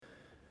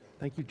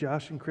Thank you,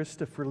 Josh and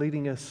Krista, for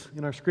leading us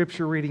in our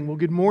scripture reading. Well,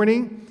 good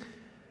morning.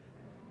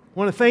 I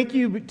want to thank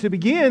you to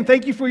begin.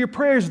 Thank you for your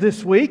prayers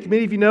this week.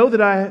 Many of you know that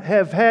I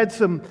have had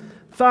some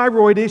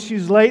thyroid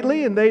issues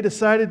lately, and they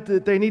decided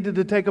that they needed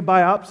to take a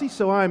biopsy.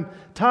 So I'm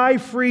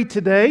tie-free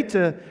today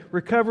to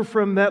recover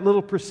from that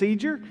little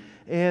procedure.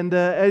 And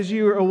as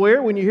you're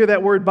aware, when you hear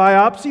that word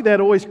biopsy,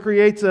 that always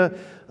creates a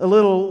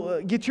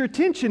little, get your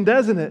attention,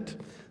 doesn't it?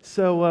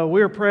 So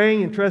we're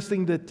praying and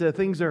trusting that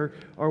things are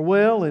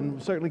well, and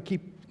certainly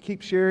keep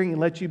sharing and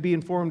let you be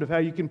informed of how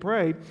you can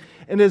pray.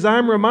 And as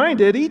I'm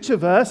reminded, each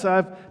of us,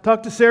 I've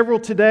talked to several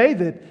today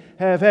that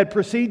have had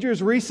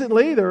procedures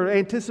recently. They're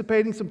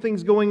anticipating some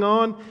things going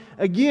on.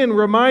 Again,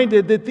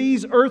 reminded that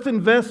these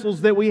earthen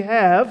vessels that we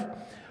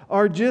have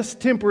are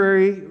just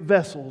temporary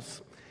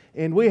vessels.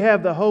 And we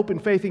have the hope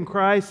and faith in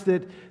Christ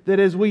that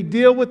as we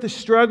deal with the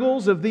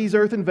struggles of these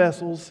earthen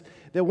vessels,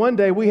 that one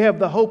day we have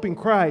the hope in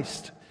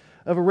Christ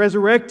of a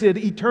resurrected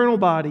eternal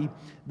body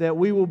that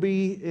we will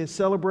be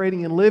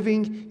celebrating and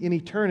living in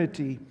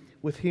eternity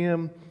with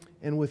Him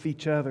and with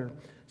each other.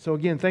 So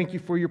again, thank you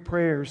for your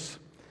prayers.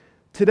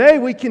 Today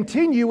we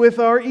continue with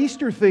our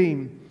Easter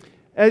theme.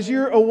 As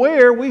you're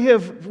aware, we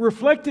have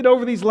reflected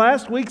over these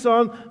last weeks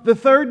on the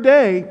third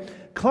day,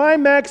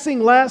 climaxing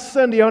last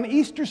Sunday, on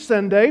Easter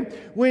Sunday,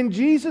 when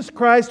Jesus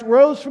Christ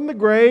rose from the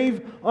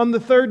grave on the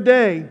third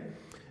day.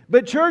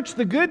 But church,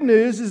 the good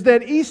news is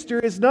that Easter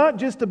is not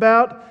just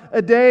about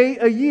a day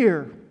a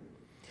year.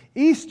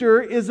 Easter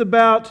is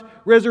about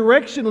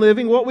resurrection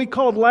living, what we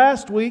called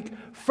last week,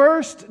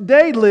 first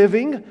day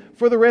living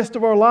for the rest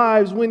of our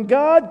lives, when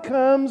God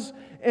comes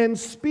and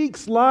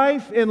speaks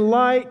life and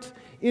light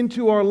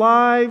into our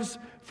lives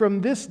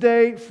from this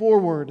day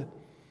forward.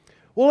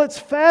 Well, it's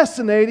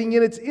fascinating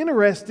and it's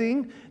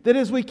interesting that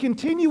as we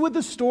continue with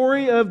the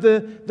story of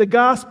the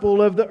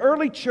gospel of the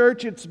early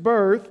church, its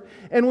birth,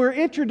 and we're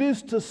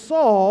introduced to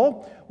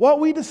Saul, what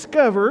we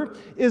discover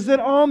is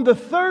that on the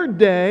third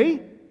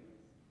day,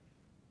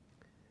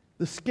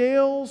 the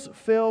scales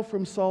fell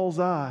from Saul's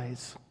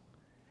eyes,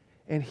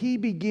 and he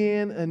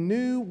began a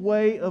new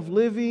way of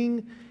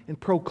living and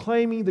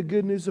proclaiming the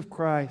good news of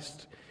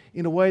Christ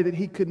in a way that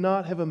he could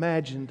not have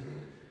imagined.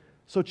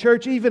 So,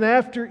 church, even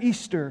after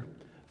Easter,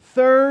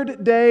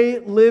 third day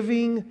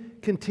living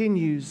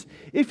continues.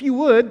 If you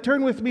would,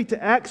 turn with me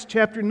to Acts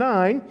chapter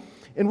 9,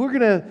 and we're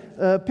going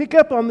to pick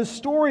up on the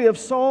story of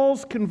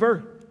Saul's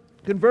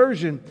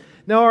conversion.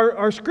 Now,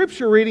 our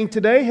scripture reading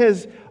today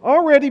has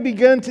already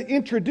begun to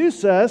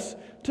introduce us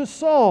to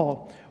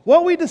Saul.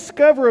 What we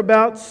discover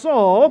about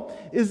Saul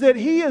is that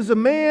he is a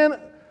man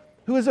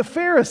who is a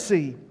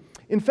Pharisee.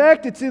 In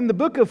fact, it's in the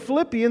book of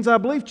Philippians, I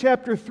believe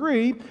chapter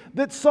 3,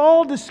 that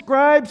Saul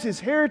describes his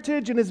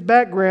heritage and his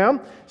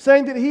background,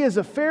 saying that he is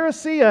a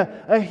Pharisee,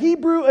 a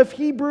Hebrew of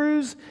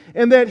Hebrews,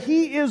 and that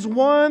he is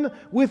one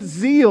with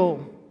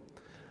zeal.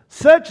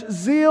 Such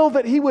zeal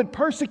that he would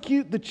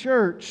persecute the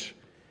church.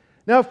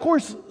 Now, of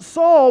course,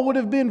 Saul would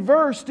have been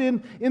versed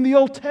in the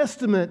Old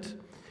Testament,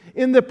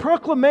 in the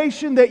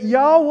proclamation that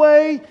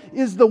Yahweh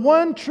is the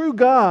one true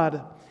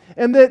God,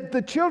 and that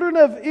the children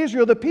of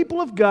Israel, the people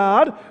of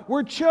God,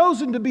 were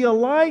chosen to be a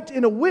light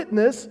and a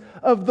witness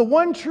of the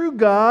one true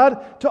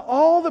God to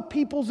all the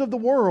peoples of the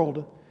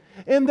world.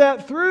 And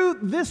that through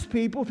this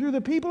people, through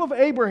the people of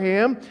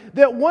Abraham,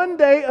 that one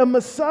day a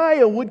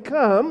Messiah would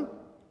come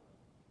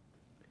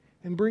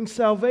and bring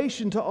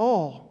salvation to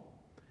all.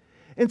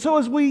 And so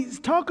as we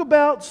talk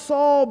about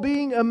Saul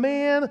being a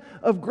man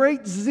of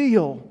great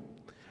zeal,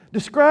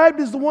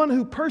 described as the one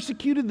who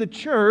persecuted the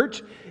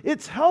church,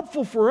 it's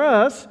helpful for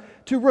us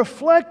to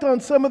reflect on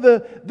some of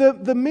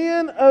the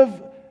men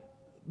of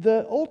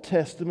the Old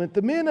Testament,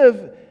 the men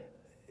of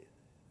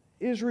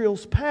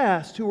Israel's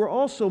past, who were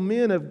also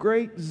men of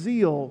great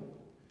zeal.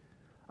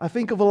 I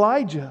think of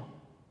Elijah,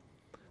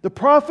 the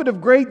prophet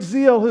of great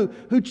zeal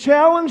who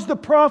challenged the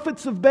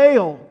prophets of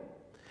Baal,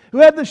 who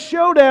had the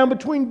showdown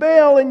between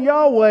Baal and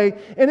Yahweh,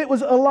 and it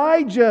was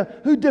Elijah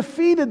who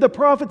defeated the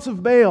prophets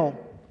of Baal.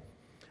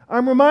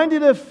 I'm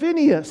reminded of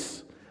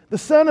Phinehas, the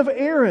son of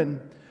Aaron,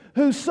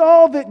 who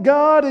saw that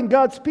God and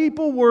God's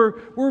people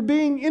were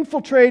being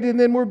infiltrated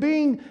and were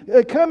being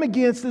come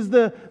against as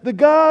the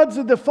gods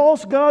and the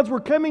false gods were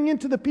coming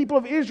into the people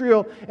of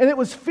Israel. And it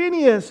was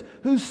Phinehas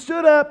who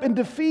stood up and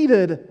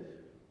defeated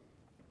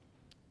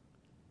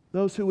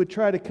those who would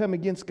try to come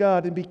against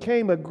God and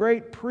became a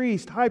great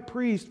priest, high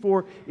priest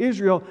for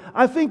Israel.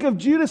 I think of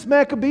Judas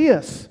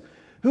Maccabeus,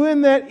 who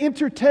in that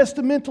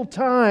intertestamental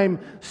time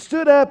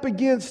stood up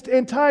against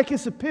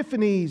Antiochus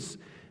Epiphanes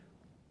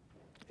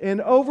and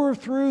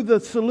overthrew the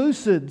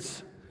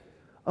Seleucids,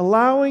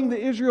 allowing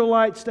the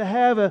Israelites to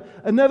have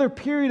another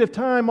period of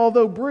time,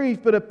 although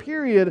brief, but a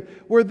period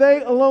where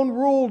they alone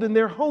ruled in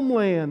their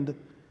homeland.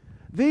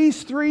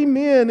 These three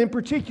men in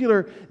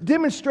particular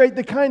demonstrate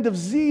the kind of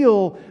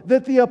zeal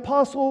that the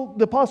Apostle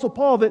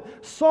Paul,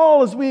 that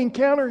Saul, as we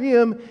encounter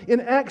him in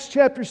Acts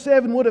chapter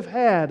 7, would have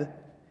had.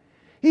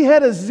 He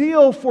had a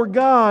zeal for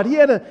God. He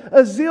had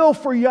a zeal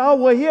for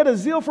Yahweh. He had a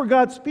zeal for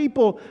God's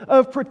people,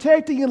 of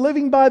protecting and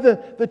living by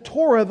the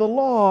Torah, the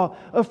law,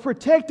 of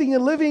protecting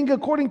and living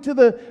according to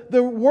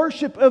the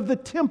worship of the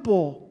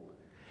temple.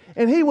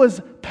 And he was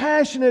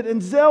passionate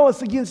and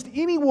zealous against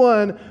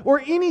anyone or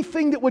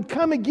anything that would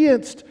come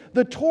against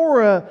the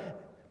Torah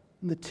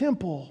and the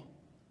temple.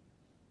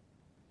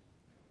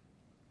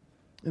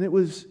 And it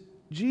was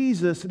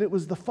Jesus and it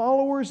was the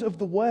followers of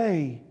the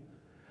way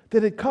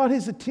that had caught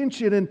his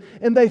attention,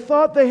 and they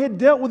thought they had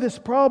dealt with this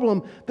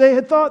problem. They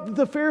had thought,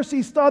 the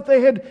Pharisees thought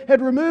they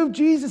had removed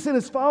Jesus and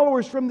his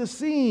followers from the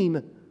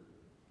scene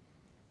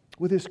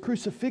with his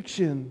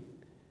crucifixion.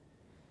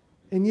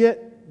 And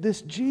yet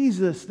this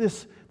Jesus,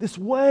 this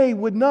way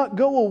would not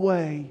go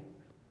away.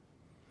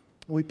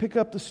 We pick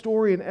up the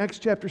story in Acts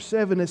chapter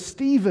 7 as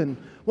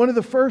Stephen, one of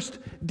the first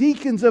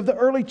deacons of the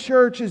early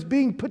church, is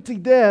being put to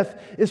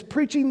death, is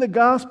preaching the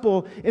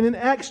gospel. And in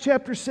Acts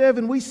chapter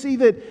 7, we see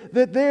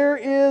that there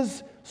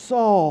is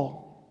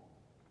Saul,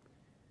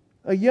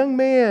 a young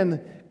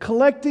man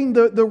collecting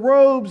the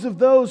robes of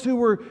those who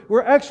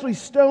were actually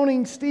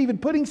stoning Stephen,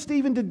 putting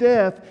Stephen to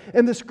death.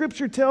 And the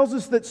scripture tells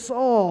us that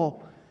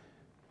Saul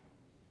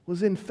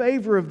was in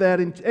favor of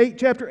that in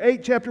chapter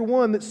 8, chapter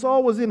 1, that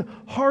Saul was in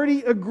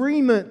hearty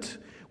agreement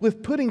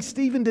with putting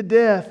Stephen to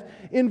death.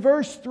 In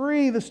verse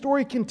 3, the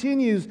story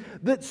continues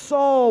that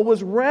Saul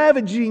was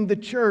ravaging the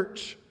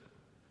church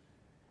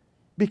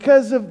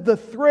because of the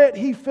threat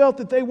he felt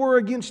that they were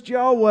against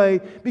Yahweh,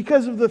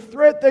 because of the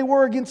threat they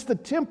were against the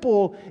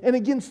temple and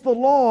against the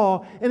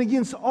law and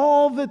against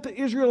all that the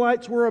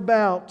Israelites were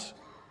about.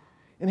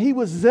 And he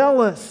was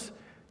zealous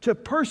to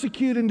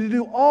persecute and to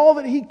do all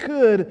that he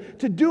could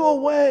to do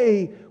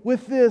away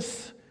with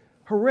this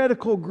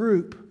heretical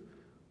group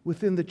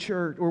within the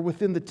church or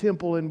within the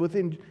temple and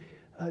within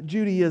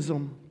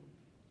Judaism.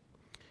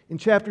 In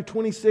chapter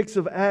 26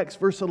 of Acts,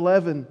 verse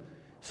 11,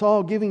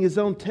 Saul, giving his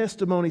own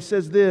testimony,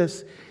 says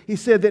this. He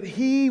said that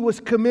he was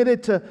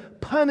committed to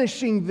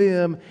punishing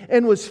them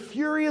and was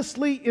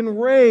furiously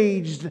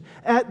enraged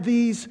at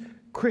these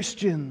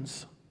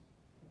Christians.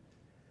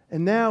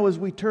 And now as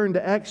we turn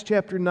to Acts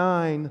chapter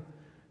 9,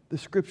 the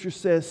scripture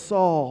says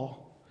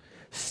Saul,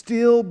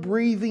 still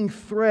breathing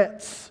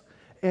threats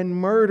and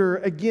murder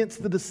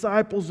against the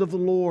disciples of the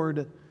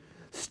Lord,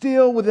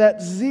 still with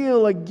that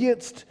zeal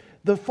against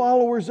the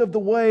followers of the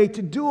way,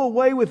 to do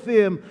away with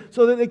them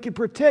so that they could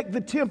protect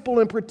the temple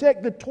and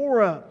protect the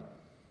Torah.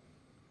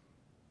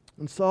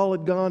 And Saul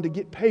had gone to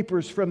get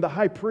papers from the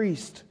high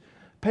priest,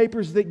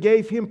 papers that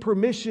gave him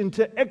permission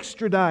to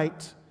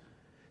extradite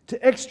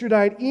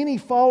any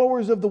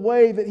followers of the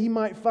way that he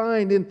might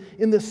find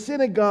in the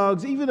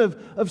synagogues, even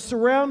of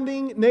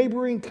surrounding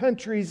neighboring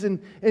countries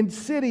and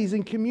cities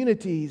and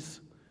communities.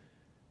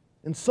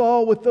 And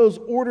Saul, with those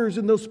orders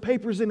and those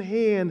papers in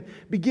hand,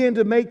 began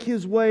to make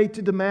his way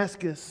to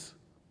Damascus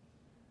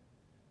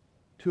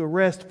to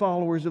arrest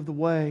followers of the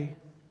way.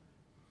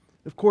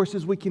 Of course,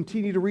 as we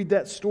continue to read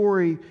that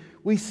story,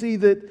 we see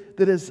that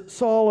as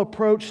Saul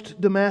approached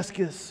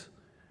Damascus,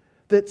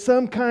 that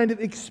some kind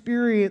of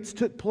experience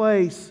took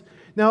place.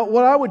 Now,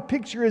 what I would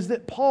picture is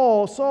that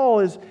Saul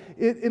is,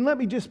 and let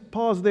me just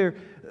pause there.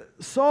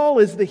 Saul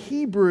is the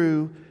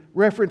Hebrew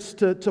reference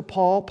to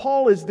Paul.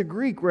 Paul is the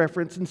Greek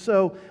reference. And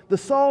so the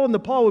Saul and the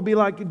Paul would be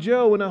like a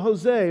Joe and a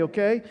Jose,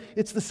 okay?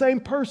 It's the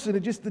same person,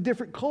 it's just a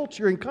different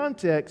culture and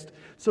context.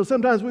 So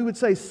sometimes we would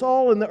say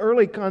Saul in the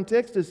early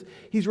context is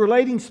he's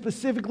relating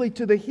specifically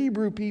to the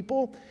Hebrew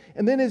people.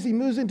 And then as he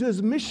moves into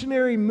his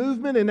missionary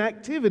movement and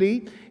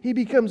activity, he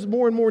becomes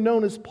more and more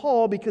known as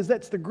Paul because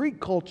that's the Greek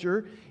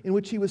culture in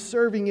which he was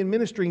serving and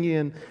ministering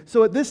in.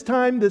 So at this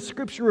time, the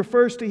scripture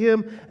refers to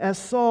him as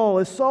Saul.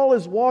 As Saul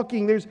is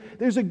walking,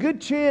 there's a good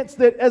chance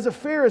that as a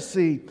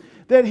Pharisee,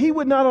 that he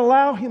would not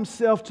allow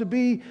himself to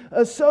be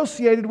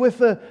associated with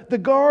the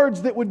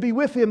guards that would be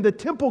with him, the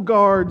temple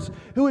guards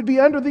who would be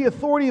under the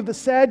authority of the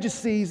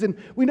Sadducees. And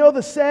we know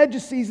the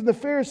Sadducees and the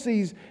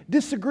Pharisees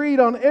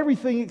disagreed on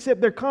everything except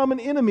their common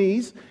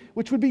enemies,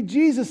 which would be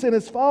Jesus and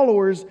his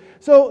followers.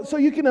 So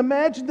you can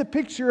imagine the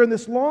picture in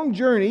this long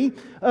journey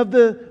of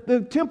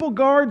the temple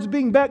guards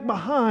being back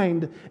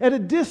behind at a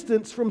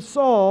distance from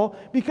Saul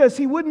because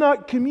he would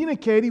not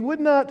communicate, he would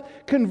not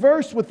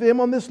converse with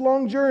them on this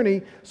long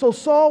journey. So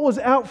Saul was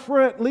out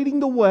front leading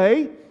the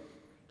way,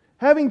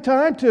 having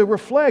time to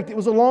reflect. It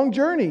was a long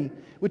journey.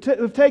 It would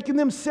have taken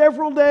them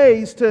several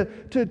days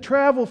to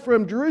travel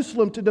from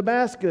Jerusalem to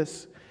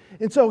Damascus.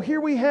 And so here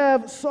we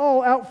have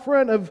Saul out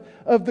front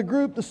of the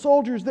group, the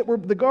soldiers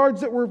the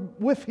guards that were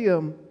with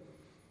him.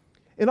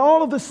 And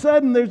all of a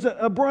sudden there's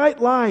a bright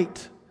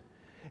light.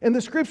 And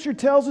the scripture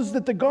tells us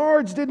that the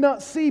guards did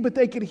not see, but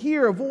they could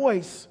hear a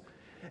voice.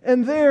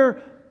 And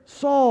there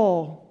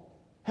Saul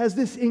has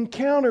this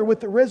encounter with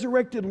the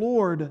resurrected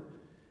Lord.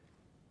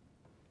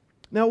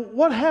 Now,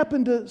 what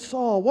happened to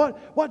Saul?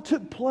 What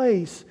took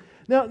place?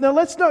 Now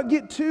let's not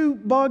get too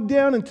bogged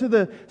down into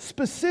the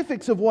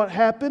specifics of what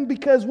happened,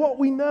 because what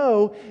we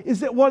know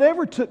is that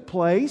whatever took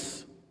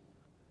place,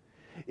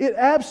 It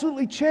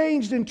absolutely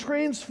changed and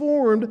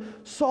transformed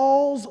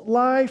Saul's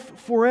life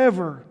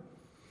forever.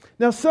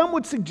 Now, some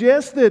would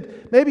suggest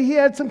that maybe he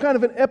had some kind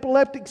of an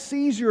epileptic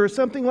seizure or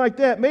something like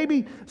that.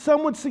 Maybe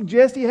some would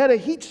suggest he had a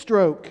heat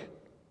stroke.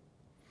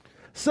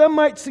 Some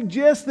might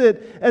suggest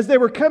that as they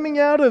were coming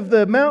out of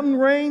the mountain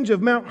range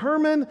of Mount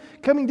Hermon,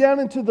 coming down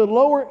into the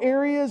lower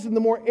areas and the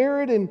more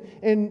arid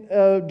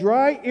and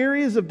dry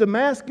areas of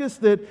Damascus,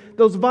 that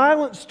those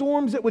violent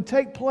storms that would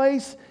take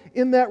place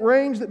in that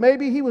range, that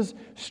maybe he was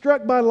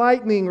struck by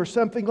lightning or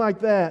something like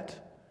that.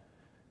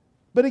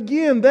 But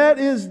again,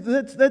 that's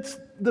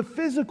the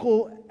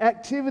physical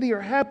activity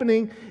or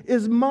happening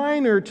is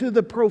minor to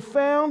the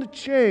profound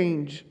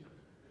change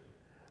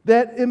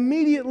that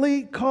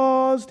immediately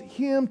caused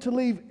him to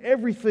leave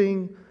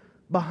everything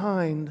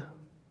behind.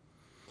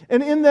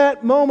 And in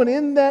that moment,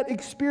 in that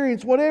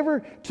experience,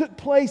 whatever took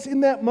place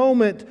in that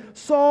moment,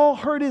 Saul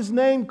heard his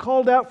name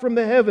called out from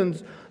the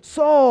heavens.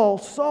 Saul,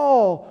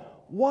 Saul,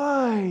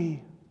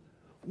 why?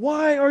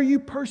 Why are you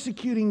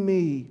persecuting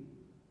me?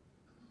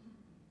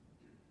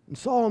 And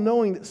Saul,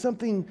 knowing that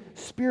something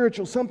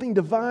spiritual, something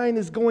divine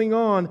is going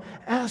on,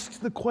 asks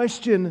the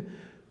question,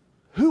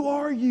 who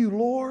are you,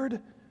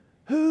 Lord?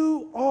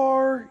 Who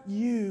are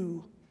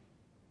you?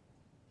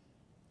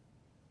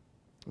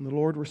 And the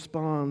Lord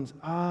responds,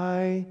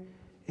 I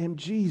am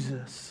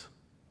Jesus.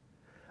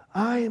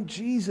 I am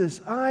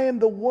Jesus. I am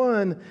the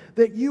one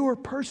that you are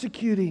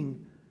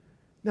persecuting.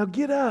 Now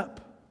get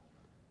up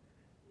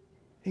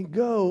and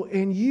go,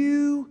 and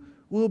you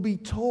will be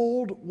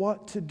told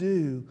what to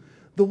do.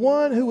 The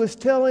one who was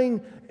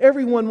telling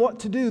everyone what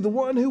to do, the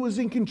one who was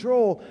in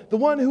control, the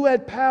one who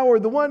had power,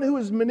 the one who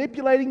was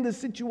manipulating the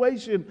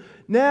situation,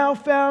 now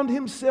found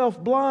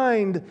himself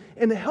blind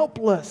and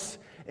helpless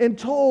and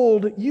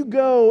told, you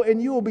go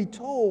and you will be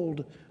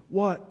told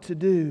what to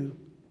do.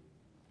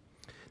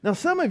 Now,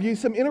 some of you,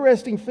 some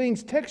interesting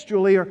things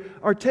textually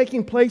are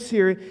taking place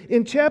here.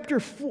 In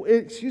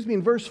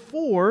in verse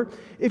 4,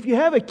 if you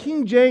have a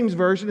King James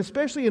version,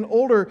 especially an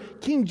older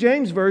King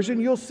James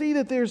version, you'll see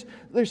that there's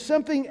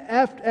something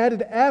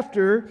added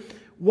after,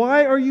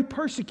 why are you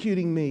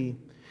persecuting me?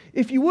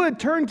 If you would,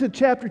 turn to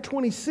chapter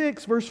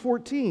 26, verse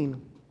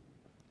 14.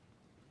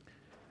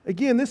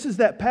 Again, this is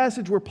that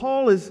passage where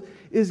Paul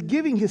is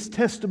giving his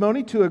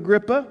testimony to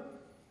Agrippa.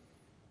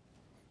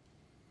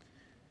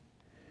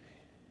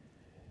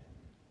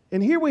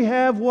 And here we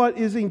have what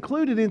is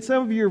included in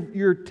some of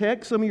your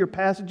text, some of your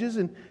passages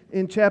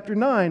in chapter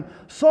 9.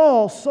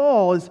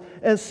 Saul,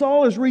 as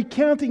Saul is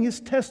recounting his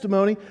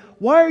testimony,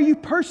 why are you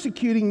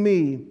persecuting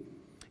me?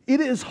 It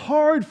is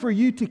hard for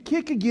you to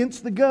kick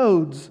against the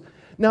goads.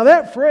 Now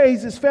that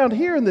phrase is found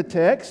here in the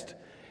text,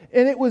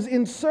 and it was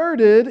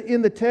inserted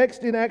in the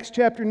text in Acts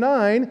chapter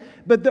 9,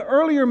 but the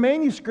earlier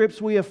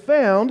manuscripts we have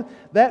found,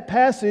 that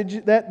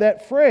passage,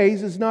 that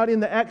phrase is not in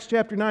the Acts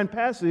chapter 9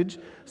 passage,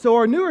 so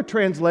our newer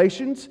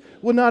translations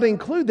will not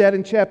include that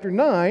in chapter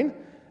 9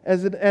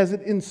 as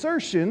an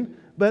insertion,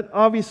 but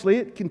obviously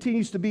it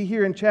continues to be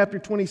here in chapter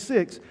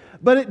 26.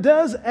 But it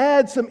does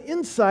add some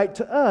insight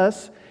to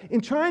us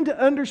in trying to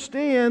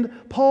understand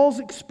Paul's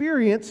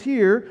experience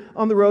here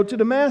on the road to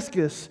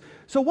Damascus.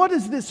 So what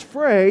does this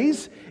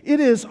phrase,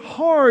 it is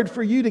hard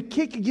for you to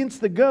kick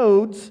against the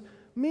goads,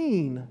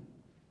 mean?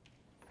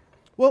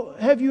 Well,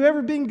 have you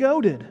ever been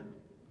goaded?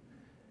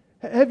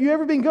 Have you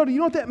ever been goaded? You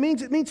know what that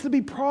means? It means to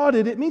be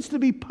prodded. It means to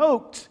be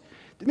poked.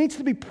 It means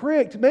to be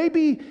pricked.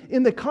 Maybe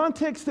in the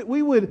context that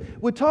we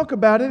would talk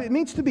about it, it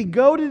means to be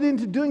goaded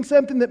into doing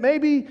something that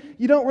maybe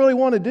you don't really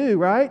want to do,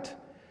 right?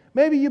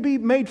 Maybe you'll be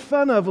made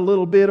fun of a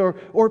little bit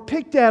or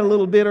picked at a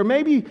little bit or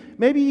maybe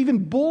even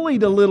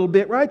bullied a little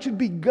bit, right? You'd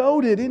be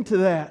goaded into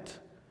that.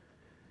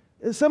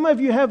 Some of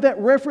you have that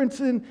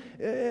reference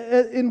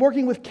in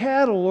working with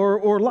cattle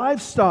or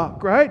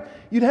livestock, right?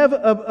 You'd have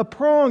a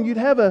prong, you'd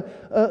have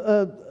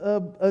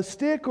a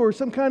stick or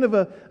some kind of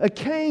a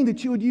cane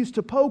that you would use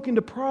to poke and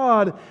to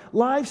prod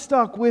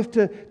livestock with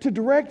to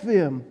direct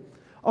them.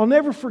 I'll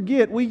never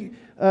forget, we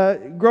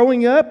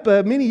growing up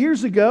many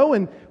years ago,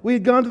 and we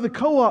had gone to the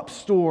co-op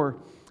store,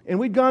 and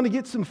we'd gone to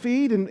get some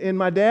feed, and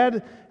my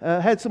dad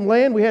had some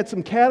land. We had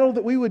some cattle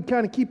that we would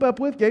kind of keep up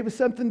with, gave us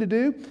something to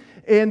do.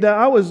 And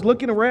I was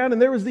looking around,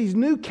 and there was these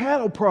new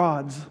cattle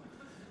prods.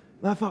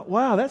 And I thought,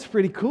 wow, that's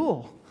pretty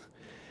cool.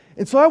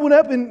 And so I went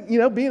up and,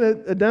 being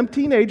a dumb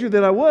teenager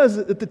that I was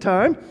at the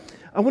time,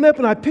 I went up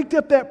and I picked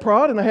up that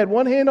prod, and I had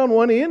one hand on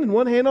one end and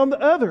one hand on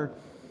the other.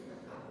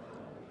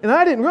 And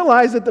I didn't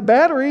realize that the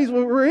batteries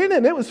were in it,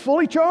 and it was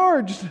fully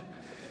charged.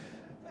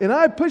 And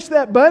I pushed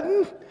that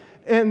button,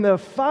 and the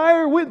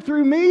fire went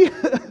through me,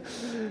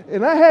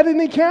 and I had an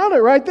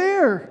encounter right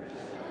there.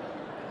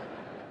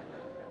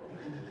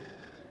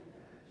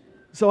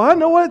 So I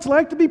know what it's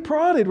like to be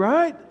prodded,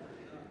 right?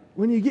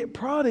 When you get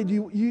prodded,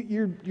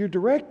 you're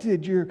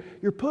directed,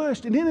 you're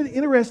pushed. And then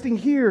interesting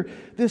here,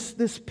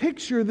 this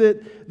picture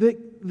that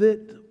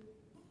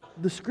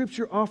the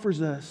Scripture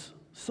offers us.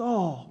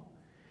 Saul,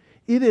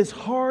 it is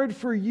hard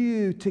for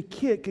you to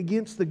kick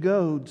against the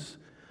goads.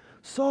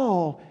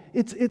 Saul,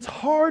 it's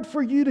hard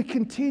for you to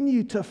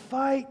continue to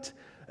fight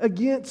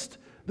against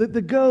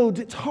the goads.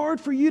 It's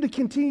hard for you to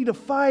continue to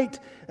fight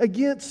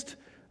against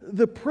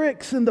the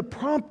pricks and the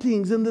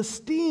promptings and the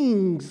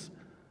stings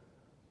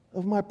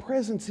of my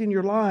presence in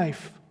your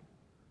life.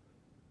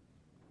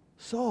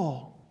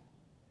 Saul,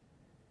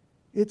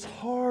 it's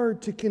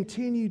hard to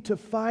continue to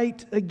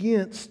fight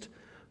against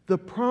the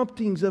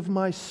promptings of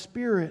my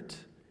Spirit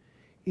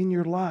in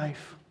your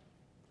life.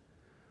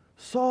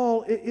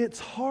 Saul, it's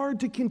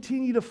hard to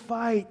continue to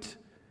fight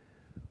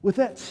with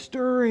that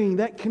stirring,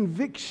 that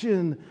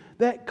conviction,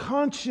 that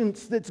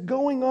conscience that's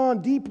going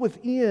on deep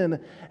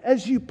within.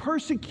 As you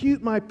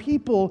persecute my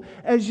people,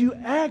 as you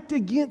act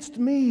against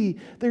me,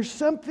 there's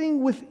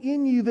something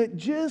within you that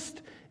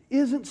just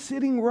isn't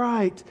sitting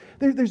right.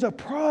 There's a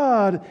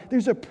prod,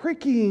 there's a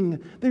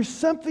pricking, there's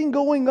something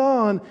going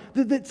on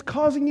that's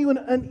causing you an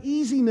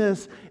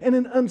uneasiness and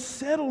an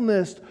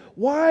unsettledness.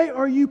 Why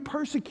are you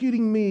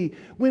persecuting me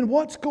when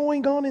what's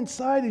going on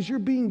inside is you're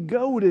being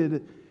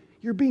goaded,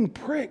 you're being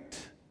pricked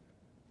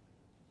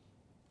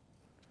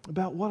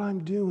about what I'm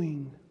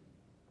doing?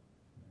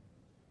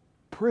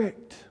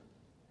 Pricked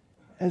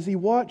as he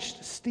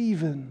watched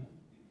Stephen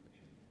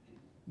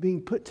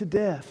being put to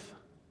death.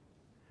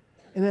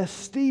 And as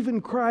Stephen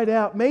cried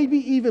out, maybe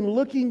even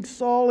looking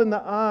Saul in the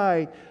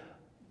eye,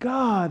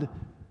 God,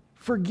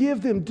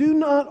 forgive them. Do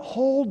not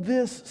hold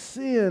this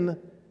sin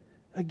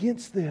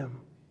against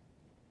them.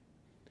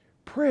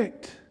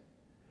 Pricked.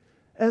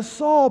 As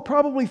Saul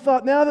probably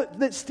thought, now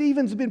that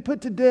Stephen's been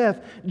put to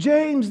death,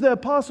 James the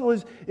apostle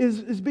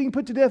is being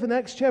put to death in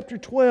Acts chapter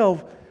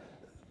 12.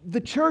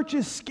 The church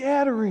is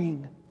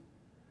scattering.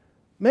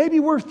 Maybe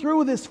we're through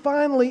with this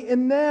finally,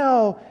 and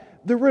now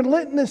the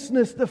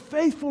relentlessness, the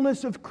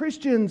faithfulness of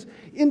Christians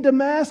in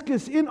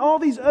Damascus, in all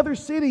these other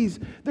cities,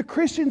 the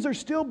Christians are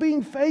still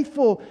being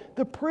faithful.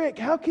 The prick,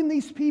 how can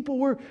these people,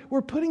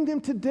 we're putting them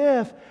to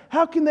death,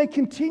 how can they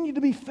continue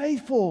to be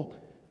faithful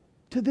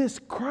to this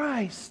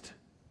Christ?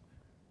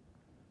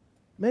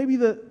 Maybe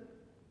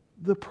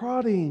the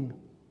prodding,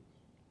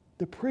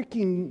 the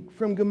pricking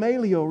from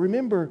Gamaliel.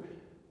 Remember,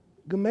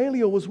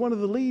 Gamaliel was one of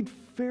the lead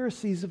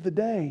Pharisees of the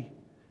day.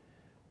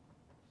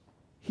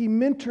 He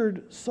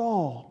mentored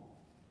Saul.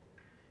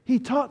 He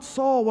taught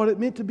Saul what it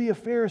meant to be a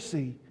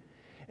Pharisee.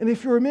 And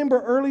if you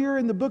remember earlier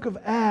in the book of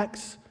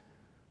Acts,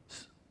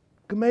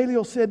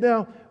 Gamaliel said,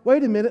 now,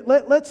 wait a minute,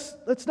 let's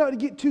not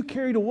get too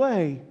carried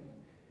away.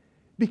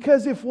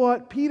 Because if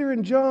what Peter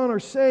and John are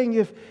saying,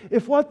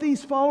 if what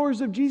these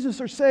followers of Jesus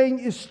are saying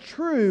is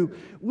true,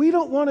 we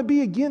don't want to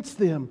be against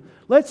them.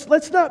 Let's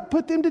not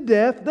put them to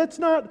death. Let's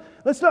not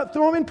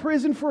throw them in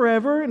prison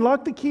forever and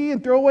lock the key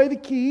and throw away the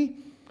key.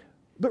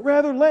 But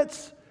rather,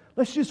 let's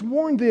just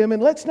warn them,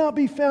 and let's not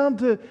be found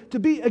to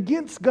be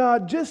against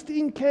God just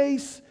in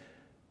case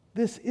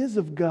this is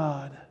of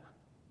God.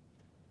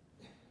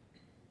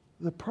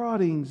 The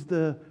proddings,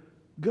 the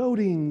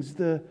goadings,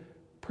 the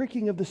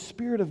pricking of the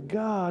Spirit of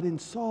God in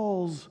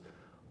Saul's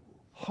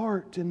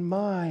heart and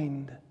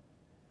mind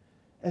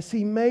as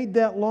he made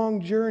that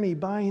long journey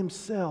by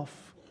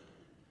himself,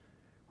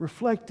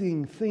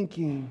 reflecting,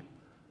 thinking,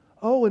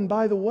 oh, and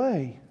by the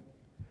way,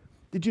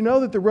 did you know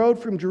that the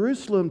road from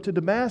Jerusalem to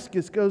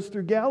Damascus goes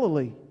through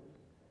Galilee?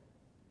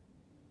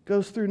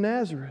 Goes through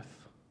Nazareth.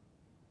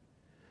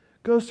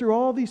 Goes through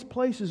all these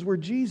places where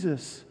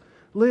Jesus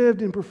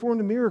lived and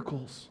performed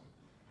miracles.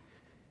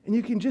 And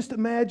you can just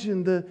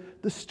imagine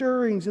the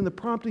stirrings and the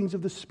promptings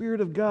of the Spirit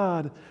of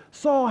God.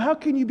 Saul, how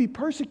can you be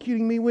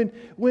persecuting me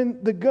when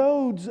the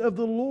goads of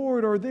the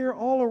Lord are there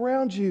all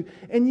around you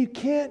and you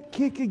can't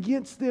kick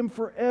against them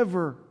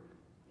forever?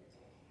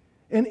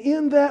 And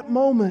in that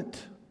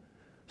moment,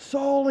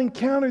 Saul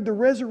encountered the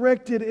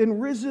resurrected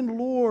and risen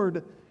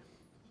Lord.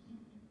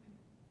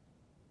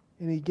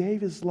 And he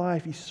gave his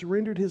life, he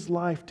surrendered his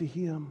life to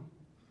Him.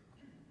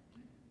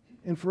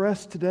 And for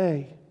us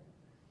today,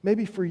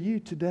 maybe for you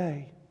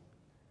today,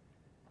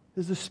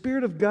 has the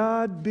Spirit of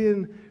God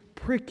been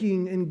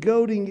pricking and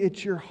goading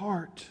at your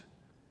heart?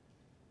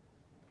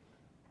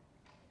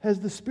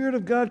 Has the Spirit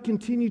of God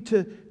continued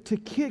to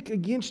kick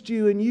against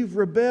you and you've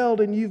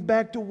rebelled and you've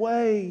backed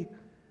away?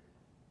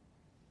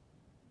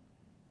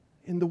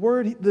 And the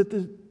word that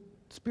the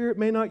Spirit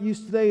may not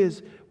use today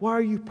is, why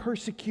are you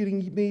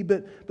persecuting me?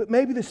 But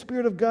maybe the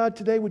Spirit of God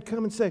today would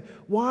come and say,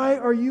 why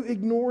are you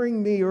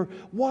ignoring me? Or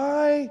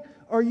why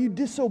are you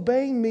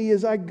disobeying me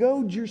as I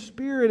goad your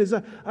spirit, as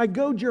I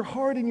goad your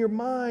heart and your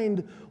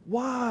mind?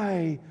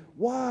 Why?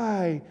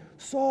 Why?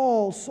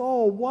 Saul,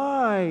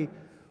 why?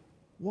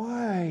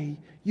 Why?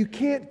 You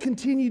can't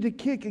continue to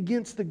kick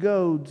against the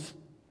goads.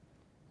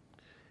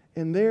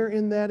 And there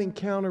in that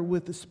encounter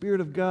with the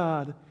Spirit of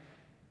God,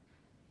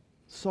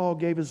 Saul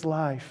gave his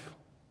life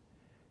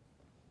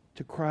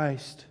to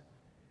Christ.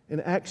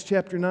 And Acts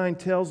chapter 9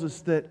 tells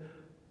us that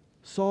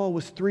Saul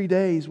was 3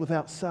 days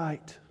without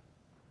sight.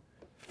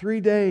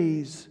 3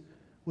 days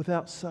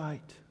without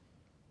sight.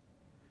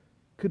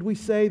 Could we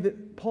say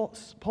that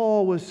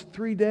Paul was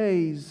 3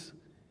 days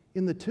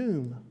in the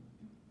tomb?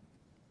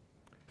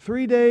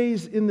 3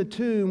 days in the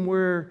tomb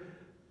where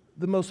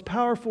the most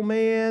powerful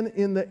man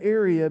in the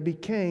area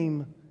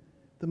became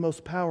the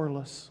most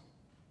powerless.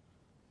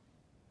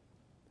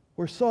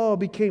 where Saul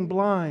became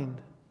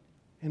blind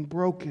and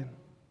broken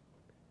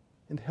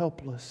and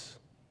helpless.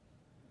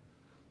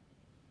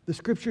 The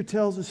Scripture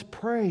tells us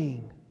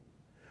praying,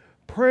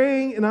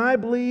 and I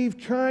believe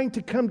trying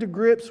to come to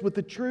grips with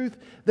the truth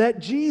that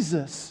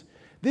Jesus,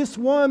 this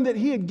one that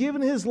He had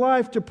given His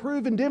life to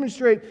prove and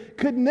demonstrate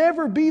could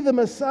never be the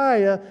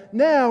Messiah,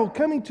 now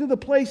coming to the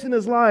place in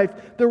His life,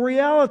 the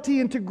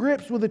reality and to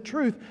grips with the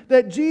truth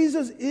that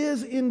Jesus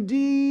is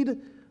indeed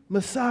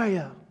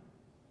Messiah.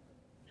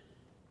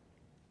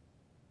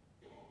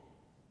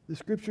 The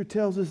Scripture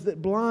tells us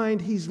that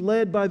blind, he's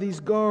led by these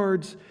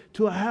guards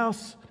to a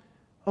house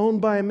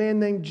owned by a man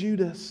named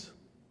Judas.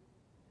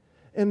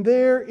 And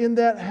there in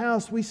that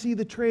house we see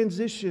the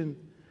transition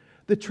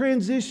from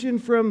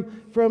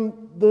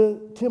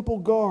the temple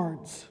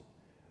guards,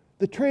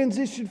 the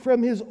transition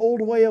from his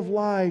old way of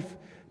life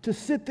to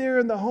sit there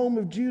in the home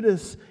of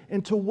Judas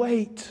and to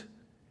wait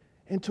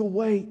until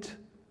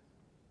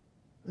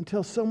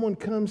someone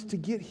comes to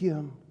get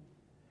him.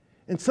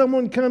 And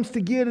someone comes to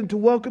get and to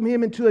welcome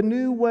him into a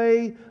new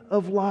way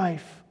of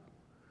life.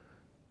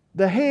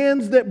 The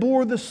hands that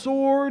bore the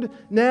sword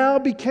now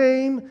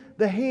became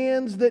the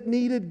hands that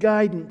needed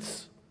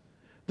guidance.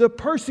 The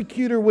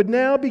persecutor would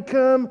now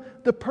become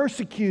the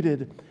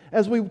persecuted.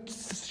 As we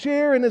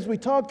share and as we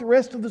talk the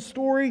rest of the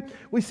story,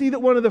 we see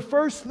that one of the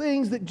first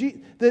things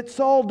that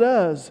Saul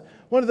does,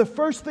 one of the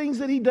first things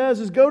that he does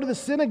is go to the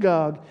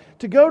synagogue.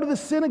 To go to the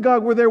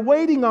synagogue where they're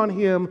waiting on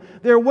him.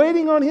 They're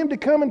waiting on him to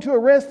come and to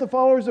arrest the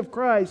followers of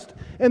Christ.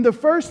 And the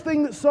first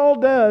thing that Saul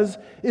does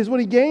is when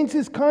he gains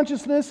his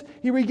consciousness,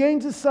 he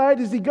regains his sight,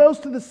 is he goes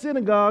to the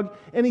synagogue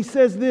and he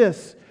says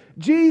this: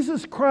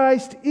 Jesus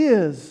Christ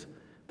is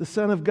the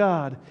Son of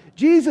God.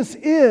 Jesus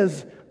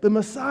is the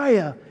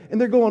Messiah.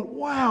 And they're going,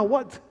 wow,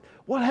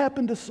 what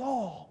happened to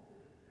Saul?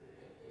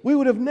 We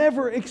would have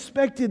never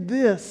expected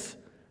this.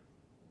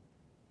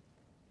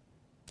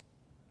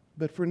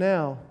 But for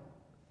now,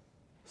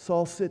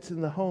 Saul sits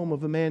in the home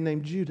of a man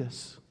named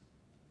Judas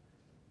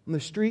on the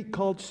street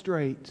called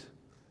Straight,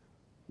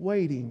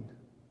 waiting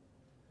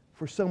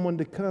for someone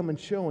to come and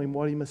show him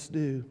what he must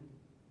do.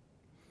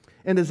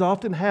 And as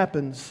often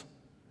happens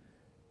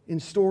in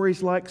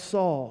stories like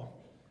Saul,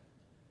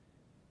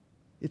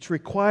 it's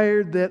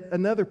required that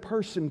another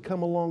person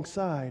come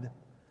alongside.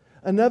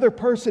 Another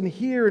person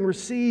hear and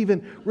receive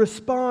and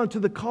respond to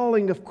the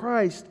calling of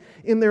Christ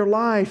in their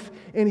life.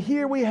 And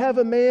here we have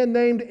a man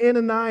named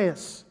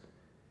Ananias.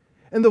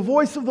 And the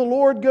voice of the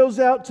Lord goes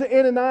out to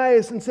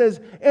Ananias and says,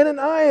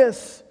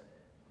 Ananias!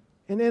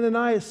 And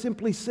Ananias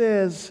simply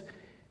says,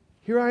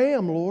 here I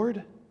am,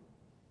 Lord.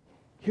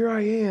 Here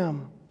I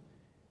am.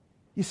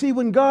 You see,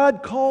 when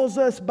God calls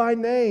us by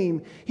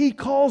name, He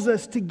calls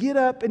us to get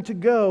up and to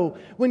go.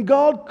 When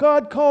God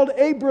called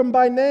Abram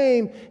by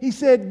name, He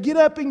said, get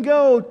up and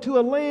go to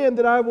a land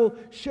that I will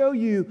show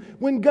you.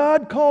 When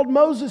God called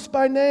Moses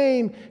by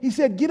name, He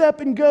said, get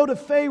up and go to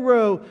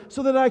Pharaoh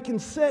so that I can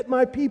set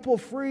my people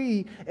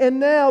free. And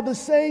now the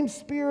same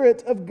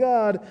Spirit of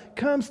God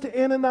comes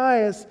to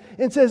Ananias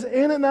and says,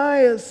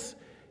 Ananias,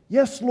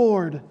 yes,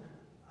 Lord,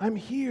 I'm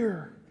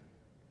here.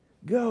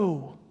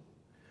 Go.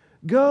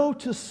 Go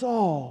to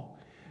Saul.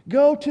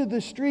 Go to the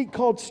street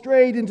called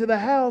Straight, into the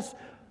house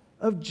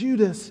of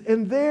Judas,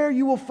 and there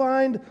you will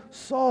find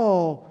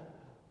Saul.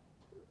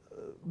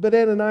 But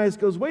Ananias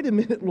goes, wait a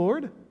minute,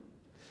 Lord.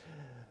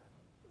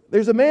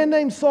 There's a man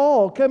named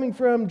Saul coming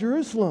from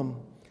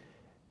Jerusalem,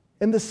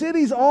 and the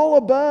city's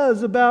all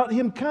abuzz about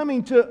him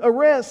coming to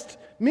arrest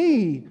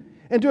me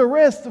and to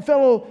arrest the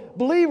fellow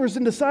believers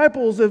and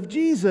disciples of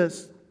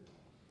Jesus.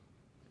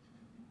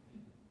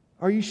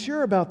 Are you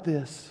sure about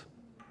this?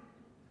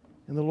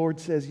 And the Lord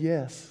says,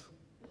 yes,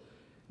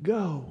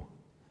 go.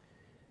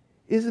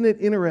 Isn't it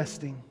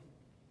interesting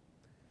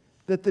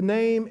that the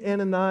name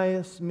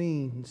Ananias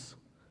means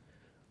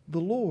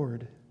the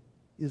Lord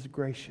is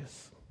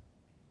gracious?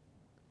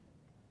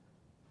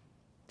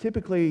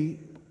 Typically,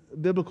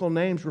 biblical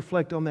names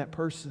reflect on that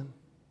person.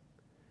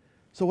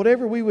 So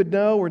whatever we would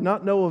know or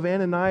not know of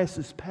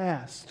Ananias'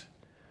 past,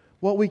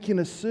 what we can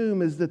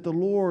assume is that the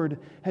Lord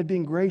had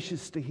been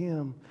gracious to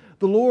him.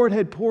 The Lord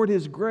had poured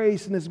His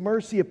grace and His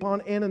mercy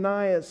upon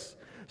Ananias,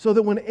 so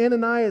that when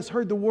Ananias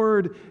heard the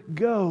word,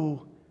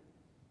 go,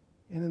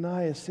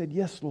 Ananias said,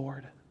 yes,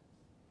 Lord.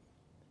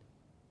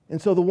 And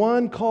so the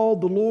one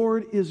called the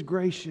Lord is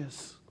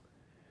gracious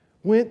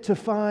went to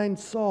find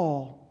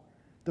Saul,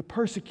 the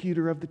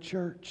persecutor of the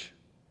church.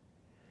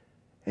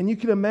 And you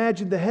can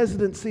imagine the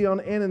hesitancy on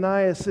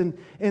Ananias and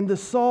the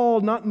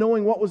Saul not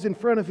knowing what was in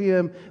front of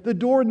him. The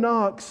door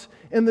knocks,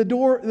 and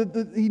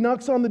he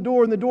knocks on the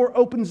door, and the door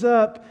opens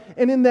up.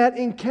 And in that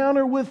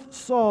encounter with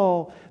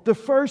Saul, the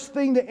first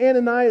thing that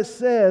Ananias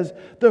says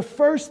to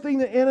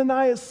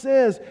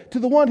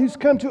the one who's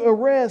come to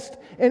arrest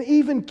and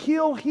even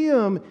kill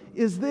him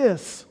is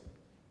this: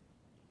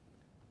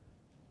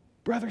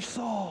 Brother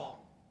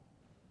Saul,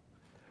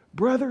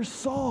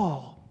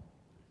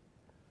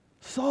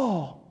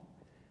 Saul,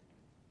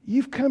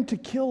 you've come to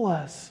kill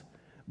us,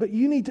 but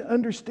you need to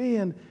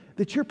understand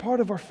that you're part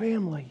of our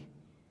family.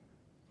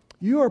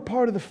 You are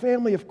part of the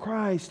family of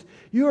Christ.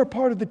 You are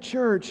part of the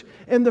church.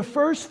 And the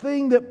first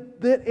thing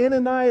that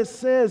Ananias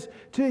says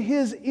to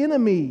his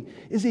enemy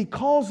is he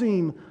calls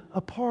him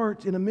a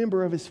part and a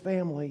member of his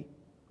family.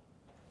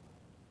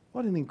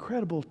 What an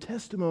incredible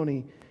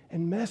testimony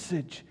and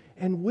message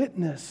and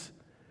witness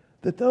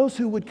that those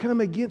who would come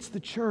against the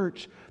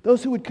church,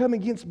 those who would come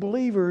against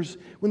believers,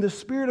 when the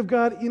Spirit of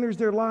God enters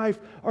their life,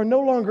 are no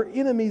longer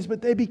enemies,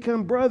 but they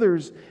become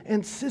brothers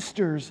and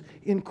sisters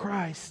in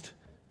Christ.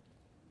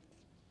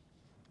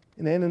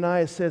 And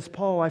Ananias says,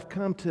 Paul, I've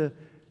come to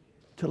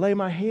lay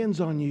my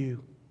hands on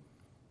you,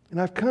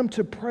 and I've come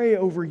to pray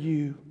over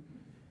you.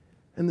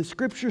 And the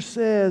Scripture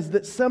says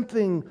that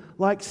something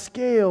like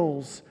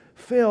scales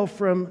fell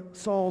from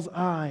Saul's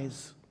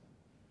eyes.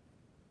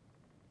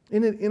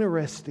 Isn't it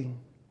interesting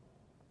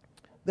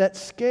that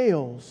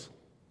scales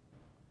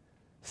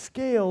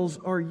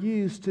are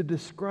used to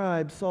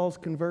describe Saul's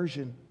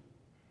conversion?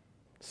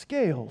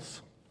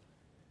 Scales,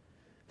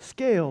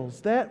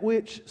 that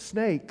which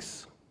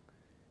snakes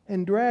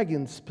and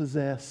dragons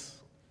possess.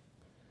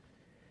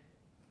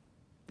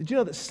 Did you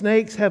know that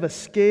snakes have a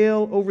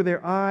scale over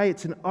their eye?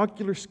 It's an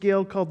ocular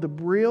scale called the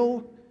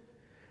brill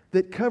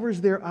that covers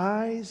their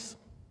eyes.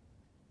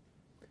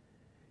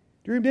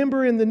 Do you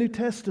remember in the New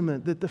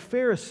Testament that the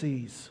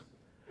Pharisees,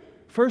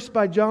 first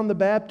by John the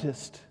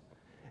Baptist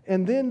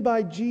and then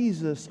by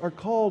Jesus, are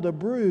called a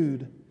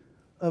brood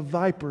of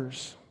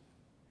vipers?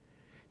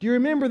 Do you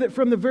remember that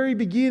from the very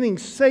beginning,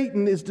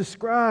 Satan is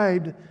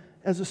described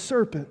as a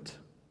serpent?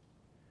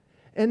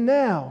 And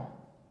now,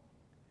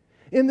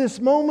 in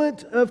this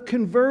moment of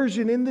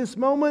conversion, in this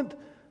moment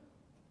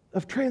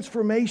of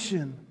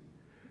transformation,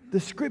 the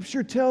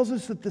Scripture tells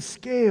us that the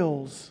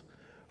scales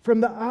from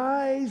the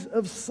eyes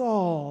of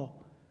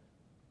Saul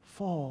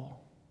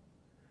fall.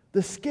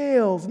 The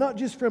scales, not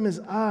just from his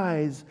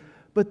eyes,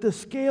 but the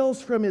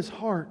scales from his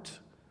heart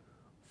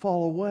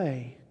fall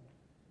away.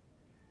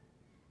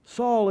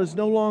 Saul is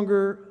no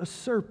longer a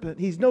serpent.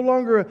 He's no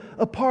longer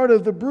a part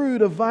of the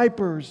brood of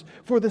vipers,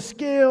 for the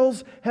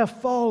scales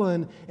have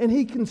fallen, and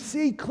he can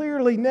see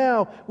clearly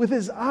now with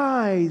his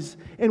eyes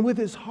and with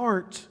his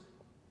heart.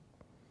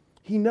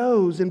 He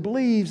knows and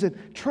believes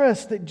and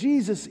trusts that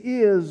Jesus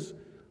is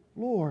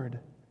Lord,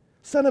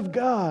 Son of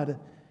God.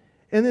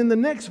 And in the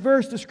next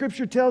verse, the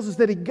Scripture tells us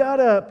that he got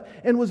up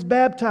and was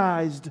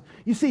baptized.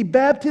 You see,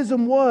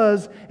 baptism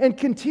was and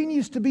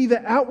continues to be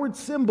the outward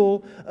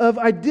symbol of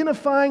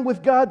identifying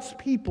with God's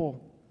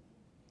people.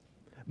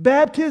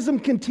 Baptism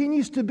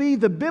continues to be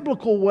the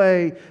biblical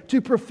way to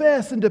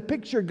profess and to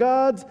picture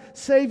God's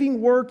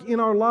saving work in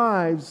our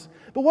lives.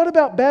 But what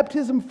about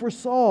baptism for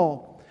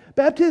Saul?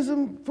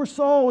 Baptism for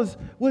Saul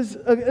was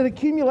an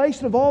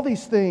accumulation of all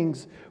these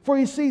things. For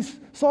you see,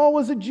 Saul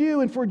was a Jew,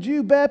 and for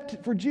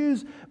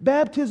Jews,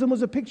 baptism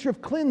was a picture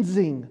of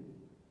cleansing.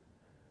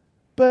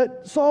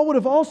 But Saul would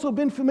have also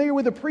been familiar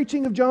with the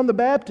preaching of John the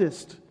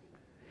Baptist.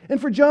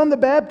 And for John the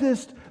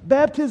Baptist,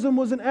 baptism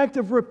was an act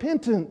of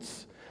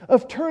repentance,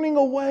 of turning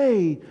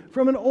away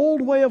from an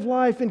old way of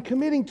life and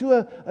committing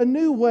to a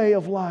new way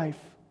of life.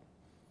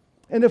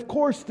 And of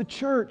course, the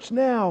church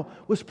now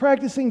was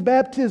practicing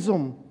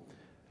baptism.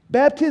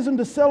 Baptism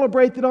to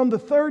celebrate that on the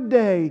third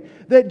day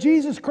that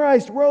Jesus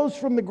Christ rose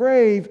from the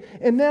grave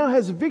and now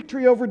has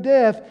victory over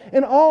death,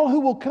 and all who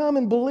will come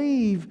and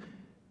believe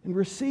and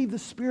receive the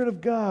Spirit of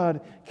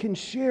God can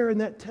share in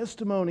that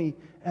testimony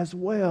as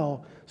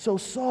well. So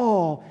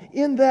Saul,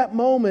 in that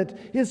moment,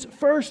 his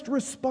first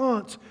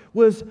response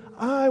was,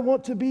 I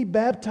want to be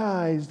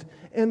baptized.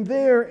 And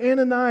there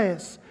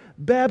Ananias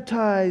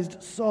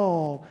baptized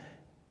Saul.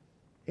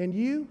 And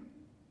you?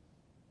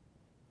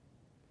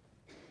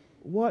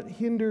 What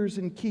hinders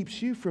and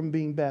keeps you from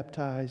being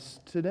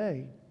baptized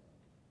today?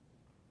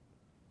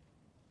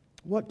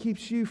 What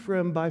keeps you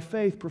from, by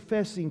faith,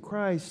 professing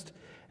Christ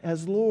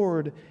as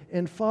Lord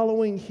and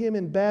following Him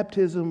in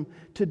baptism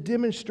to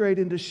demonstrate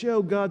and to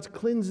show God's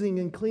cleansing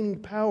and cleaning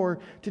power,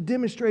 to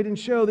demonstrate and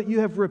show that you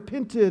have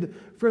repented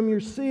from your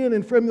sin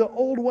and from the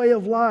old way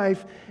of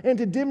life, and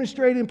to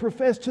demonstrate and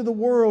profess to the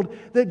world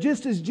that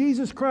just as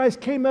Jesus Christ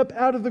came up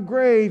out of the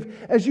grave,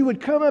 as you would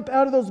come up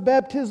out of those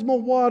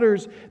baptismal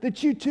waters,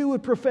 that you too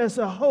would profess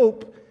a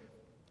hope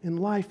in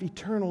life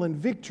eternal and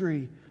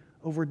victory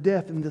over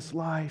death in this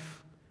life.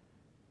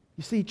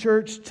 You see,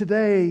 church,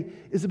 today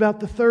is about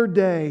the third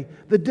day,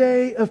 the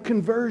day of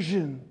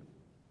conversion.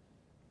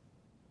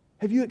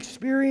 Have you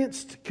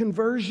experienced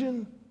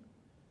conversion?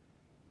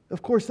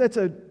 Of course, that's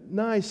a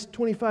nice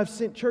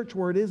 25-cent church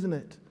word, isn't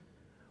it?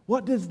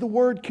 What does the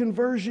word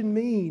conversion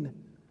mean?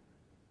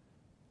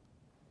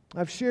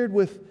 I've shared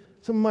with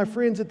some of my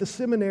friends at the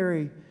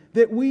seminary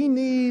that we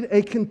need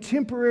a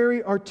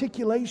contemporary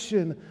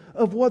articulation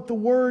of what the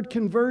word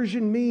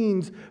conversion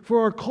means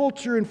for our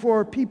culture and for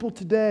our people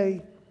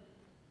today.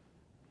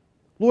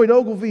 Lloyd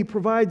Ogilvie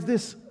provides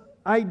this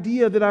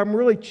idea that I'm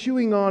really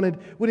chewing on and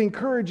would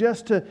encourage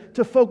us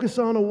to focus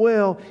on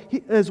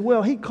as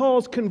well. He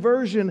calls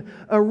conversion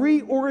a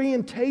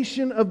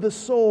reorientation of the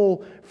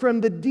soul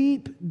from the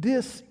deep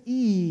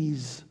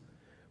dis-ease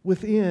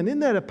within. Isn't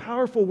that a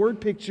powerful word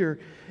picture?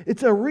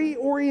 It's a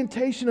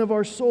reorientation of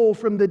our soul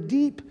from the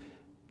deep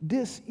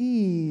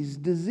dis-ease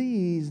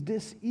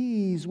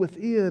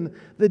within,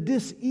 the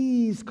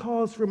dis-ease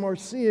caused from our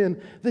sin,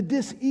 the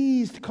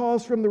dis-ease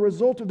caused from the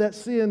result of that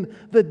sin,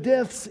 the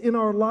deaths in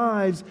our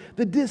lives,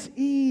 the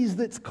dis-ease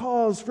that's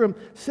caused from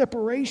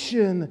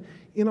separation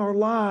in our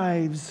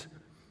lives,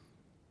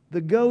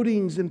 the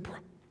goadings and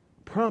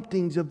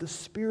promptings of the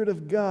Spirit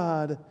of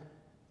God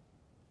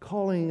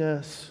calling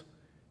us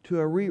to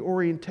a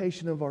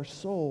reorientation of our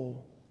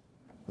soul,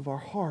 of our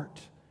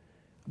heart,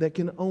 that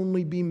can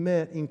only be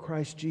met in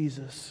Christ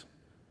Jesus.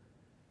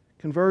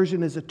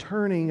 Conversion is a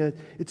turning,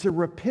 it's a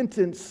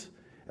repentance,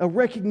 a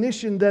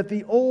recognition that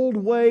the old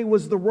way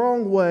was the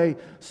wrong way.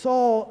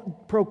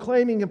 Saul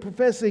proclaiming and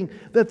professing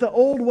that the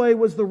old way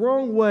was the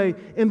wrong way,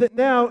 and that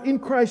now in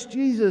Christ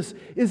Jesus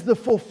is the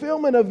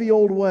fulfillment of the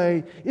old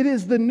way. It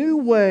is the new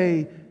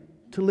way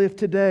to live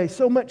today.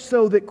 So much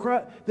so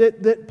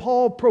that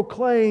Paul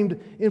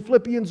proclaimed in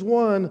Philippians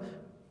 1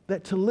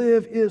 that to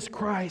live is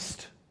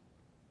Christ.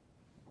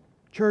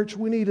 Church,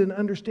 we need an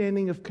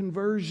understanding of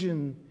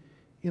conversion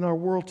in our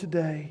world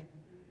today.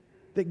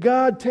 That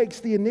God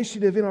takes the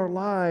initiative in our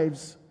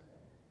lives,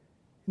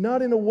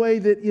 not in a way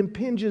that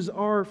impinges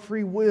our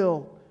free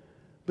will,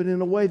 but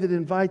in a way that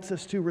invites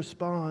us to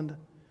respond.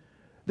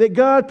 That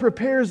God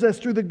prepares us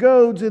through the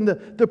goads and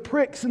the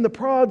pricks and the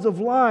prods of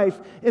life,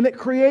 and it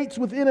creates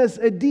within us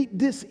a deep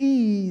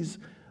dis-ease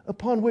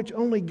upon which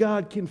only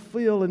God can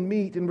fill and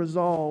meet and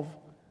resolve.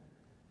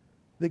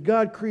 That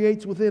God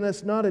creates within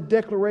us not a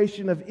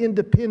declaration of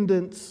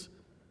independence,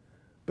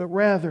 but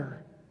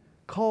rather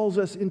calls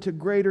us into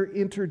greater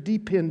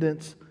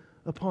interdependence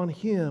upon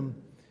Him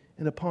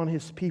and upon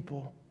His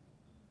people.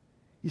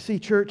 You see,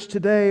 church,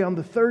 today on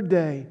the third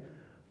day,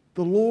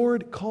 the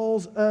Lord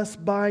calls us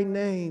by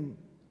name.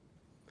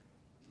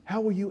 How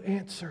will you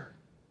answer?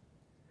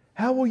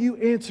 How will you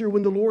answer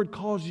when the Lord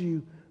calls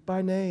you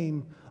by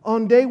name?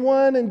 On day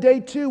 1 and day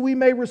 2, we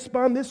may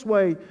respond this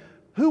way: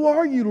 who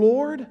are you,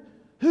 Lord?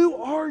 Who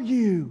are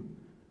you?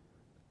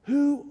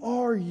 Who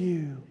are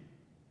you?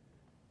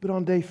 But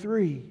on day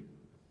 3,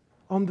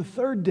 on the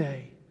third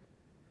day,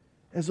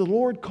 as the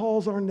Lord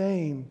calls our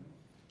name,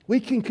 we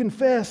can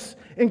confess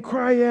and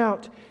cry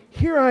out,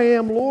 "Here I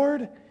am,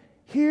 Lord.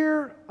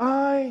 Here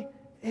I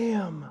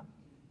am."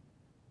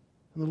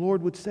 And the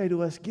Lord would say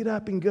to us, "Get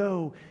up and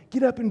go.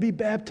 Get up and be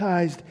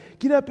baptized.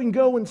 Get up and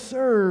go and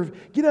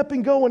serve. Get up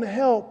and go and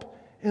help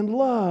and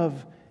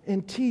love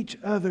and teach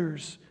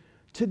others."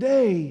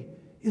 Today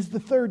is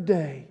the third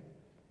day.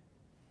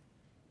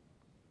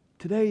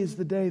 Today is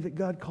the day that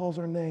God calls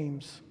our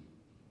names.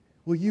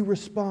 Will you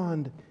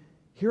respond,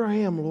 "Here I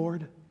am,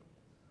 Lord"?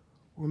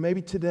 Or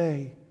maybe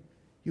today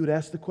you would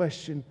ask the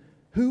question,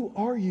 "Who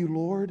are you,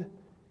 Lord?"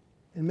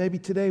 And maybe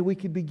today we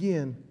could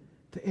begin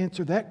to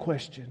answer that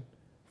question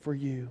for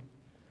you.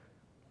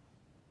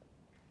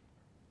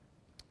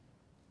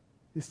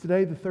 Is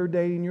today the third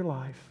day in your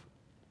life?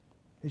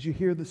 As you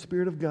hear the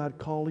Spirit of God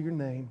call your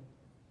name,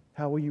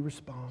 how will you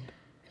respond?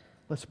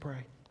 Let's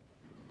pray.